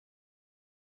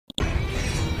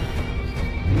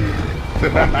Woo!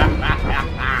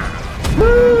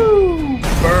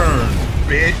 Burn,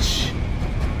 bitch.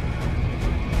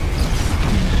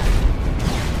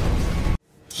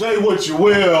 Say what you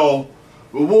will,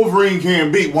 but Wolverine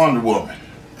can't beat Wonder Woman.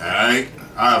 Alright?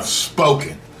 I've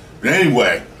spoken. But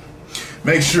anyway,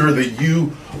 make sure that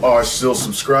you are still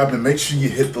subscribed, and make sure you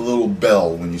hit the little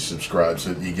bell when you subscribe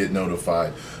so that you get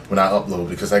notified when I upload,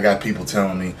 because I got people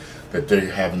telling me that they're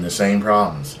having the same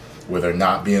problems where they're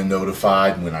not being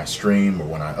notified when I stream or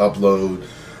when I upload.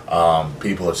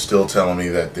 People are still telling me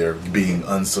that they're being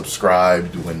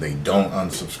unsubscribed when they don't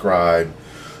unsubscribe.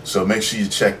 So make sure you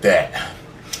check that.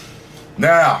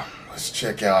 Now, let's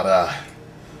check out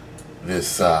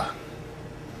this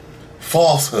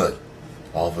falsehood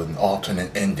of an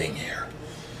alternate ending here.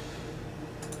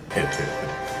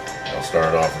 I'll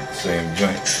start off with the same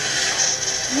joint.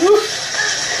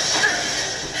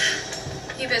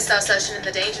 You missed our session in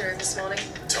the danger room this morning.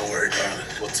 Don't worry, darling.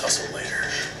 We'll tussle later.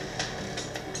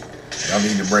 Y'all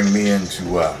need to bring me in to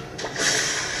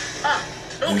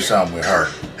do something with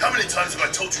her. How many times have I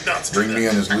told you not to Bring me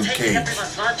in as Luke I'm Cage. taking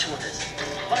everyone's lunch with us.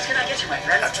 What can I get you, my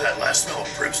friend? After that last smell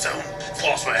of brimstone,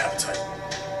 lost my appetite.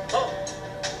 Oh,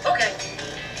 okay.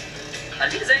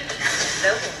 Amazing.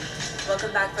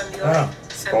 Welcome back from your Ah,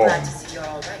 I'm glad to see you're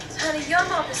all right. Honey, you're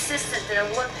more persistent than a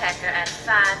woodpecker at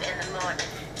 5 in the morning.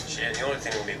 Shit, the only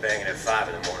thing we'll be banging at 5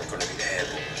 in the morning is going to be the head.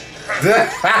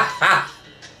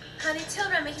 Honey, tell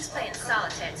Remy he's playing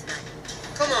solitaire tonight.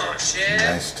 Come on, shit.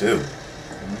 Nice too.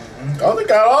 Oh, they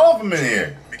got all of them in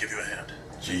here. Let me give you a hand.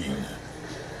 Gee.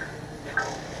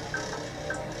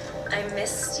 I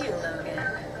missed you, Logan.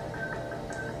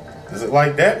 Is it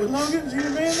like that with Logan? Is he a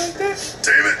man like that?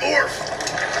 Damn it, Morph!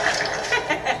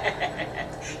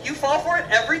 You fall for it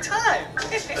every time.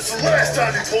 That's the last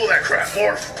time you pull that crap,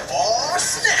 Morph. Aw,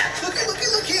 snap! Look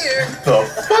here! The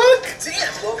fuck?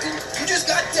 Damn, Logan, you just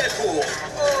got Deadpool!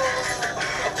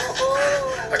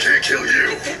 I can't kill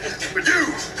you, but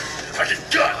you, I can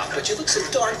gut. But you look so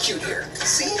darn cute here.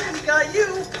 See, we got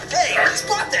you. Hey, I just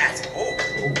bought that. Oh.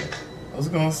 I was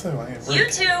gonna say, I ain't You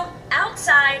two,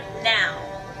 outside now.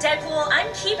 Deadpool,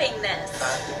 I'm keeping this.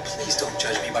 Please don't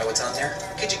judge me by what's on there.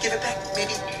 Could you give it back?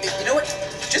 Maybe, you know what?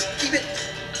 Just keep it.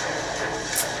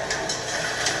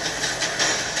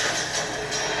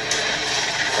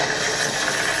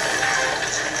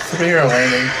 Superhero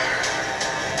landing.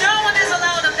 No one is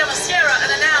allowed up the mascara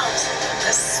unannounced,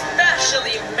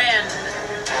 especially men.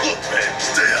 Look, man,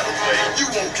 stay out of the way. You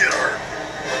won't get hurt.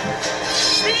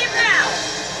 Leave now,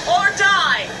 or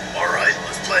die. All right,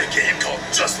 let's play a game called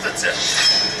Just the Tip.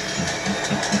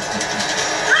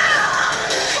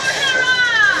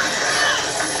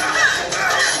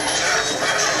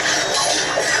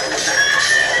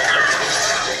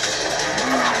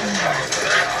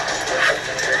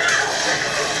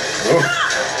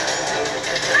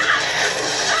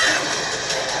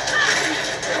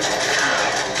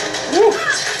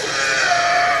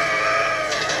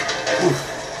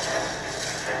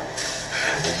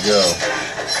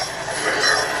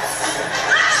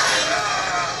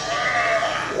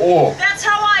 Oh. That's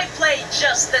how I play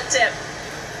Just the Tip.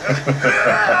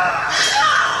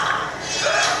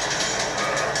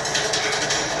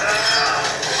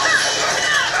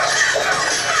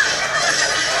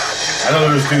 I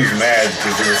know this dude's mad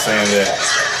because they were saying that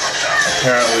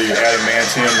apparently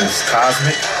adamantium is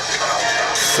cosmic,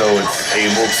 so it's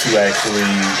able to actually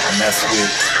mess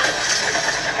with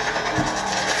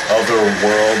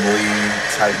otherworldly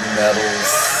type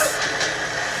metals.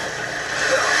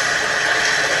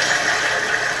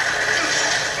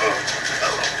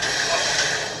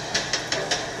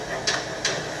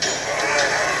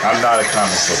 I'm not a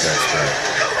comic book expert,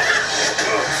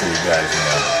 so you guys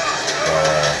know.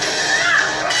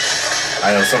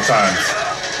 I know sometimes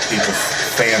people's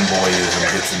fanboyism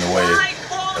gets in the way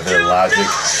of their logic.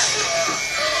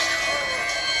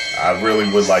 I really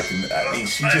would like to. I mean,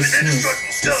 she just seems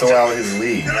so out of his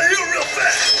league. And I heal real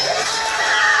fast.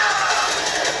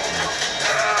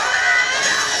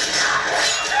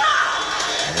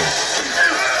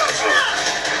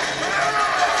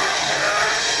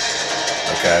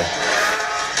 Okay.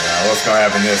 Now, what's gonna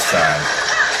happen this time?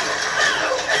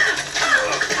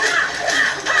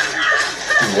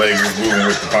 His legs is moving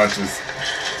with the punches.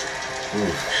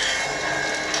 Ooh.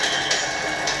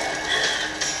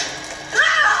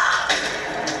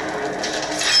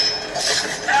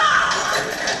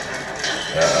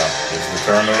 It's the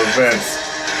turn of events.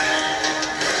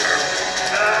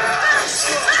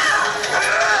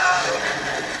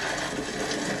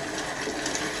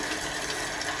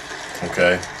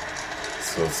 Okay.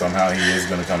 So somehow he is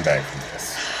going to come back from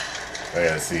this. I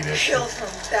gotta see this. Kill from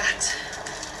that.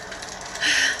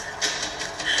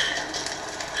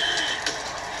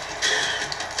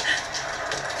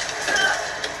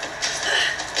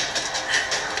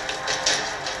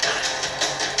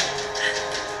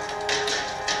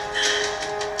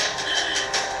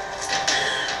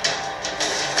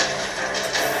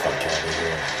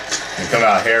 Come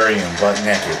out hairy and butt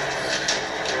naked.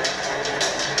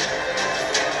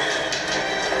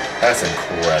 That's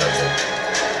incredible.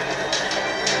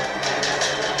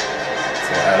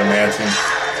 So adamantium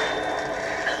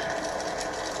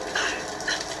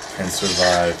can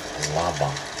survive lava.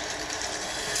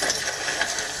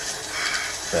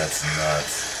 That's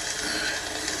nuts.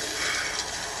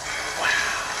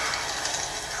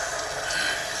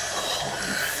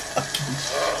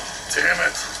 Damn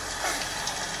it.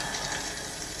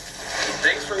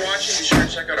 Thanks for watching. Be sure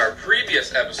to check out our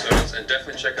previous episodes and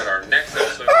definitely check out our next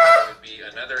episode. It would be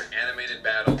another animated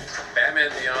battle.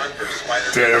 Batman Beyond versus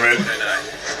Spider-Man. Damn it.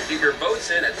 And get your votes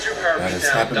in at That has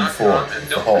happened before. superpowerbeatdown.com. And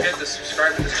don't forget to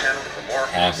subscribe to this channel for more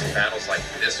awesome battles like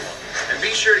this one. And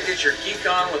be sure to get your geek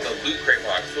on with a Loot Crate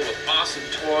box full of awesome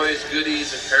toys,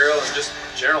 goodies, apparel, and just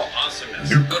general awesomeness.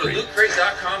 Go to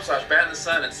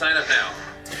lootcrate.com/batinthesun and sign up now.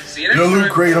 See you next time. Loot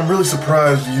Crate, I'm really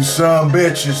surprised you some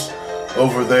bitches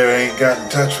over there ain't got in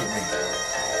touch with me.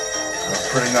 A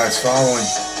pretty nice following.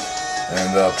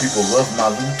 And people love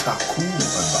my Lutaku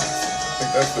unboxings. I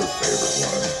think that's their favorite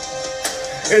one.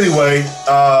 Anyway,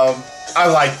 I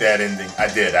like that ending. I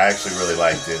did. I actually really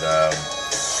liked it.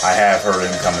 I have heard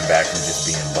him coming back from just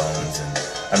being bones. And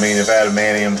I mean, if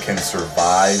adamantium can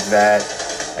survive that,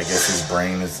 I guess his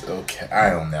brain is okay. I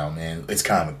don't know, man. It's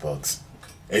comic books.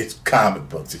 It's comic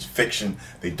books. It's fiction.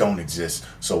 They don't exist.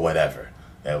 So whatever.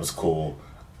 That was cool.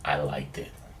 I liked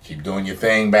it. Keep doing your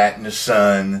thing, Bat in the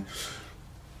Sun.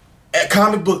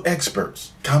 Comic book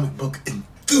experts. Comic book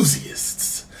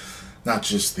enthusiasts. Not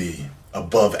just the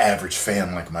above average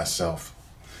fan like myself.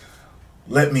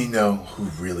 Let me know who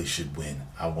really should win.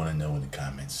 I want to know in the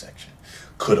comments section.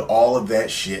 Could all of that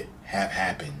shit have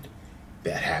happened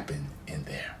that happened in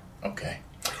there? Okay.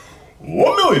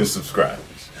 1 million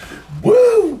subscribers.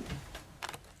 Woo!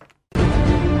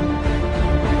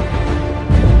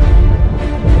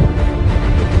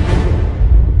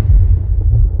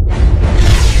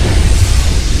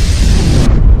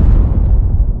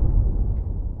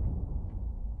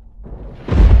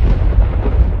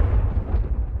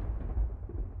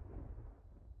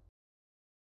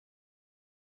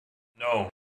 No.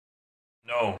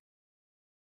 No.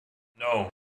 No.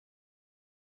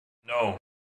 No.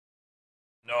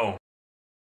 No.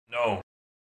 No.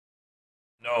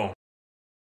 No.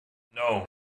 No.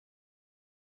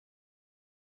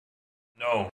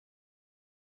 No.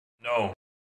 No.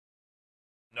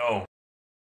 No.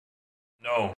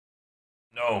 No.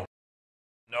 No.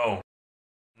 No.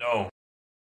 No.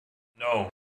 No.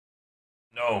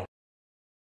 No.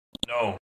 No.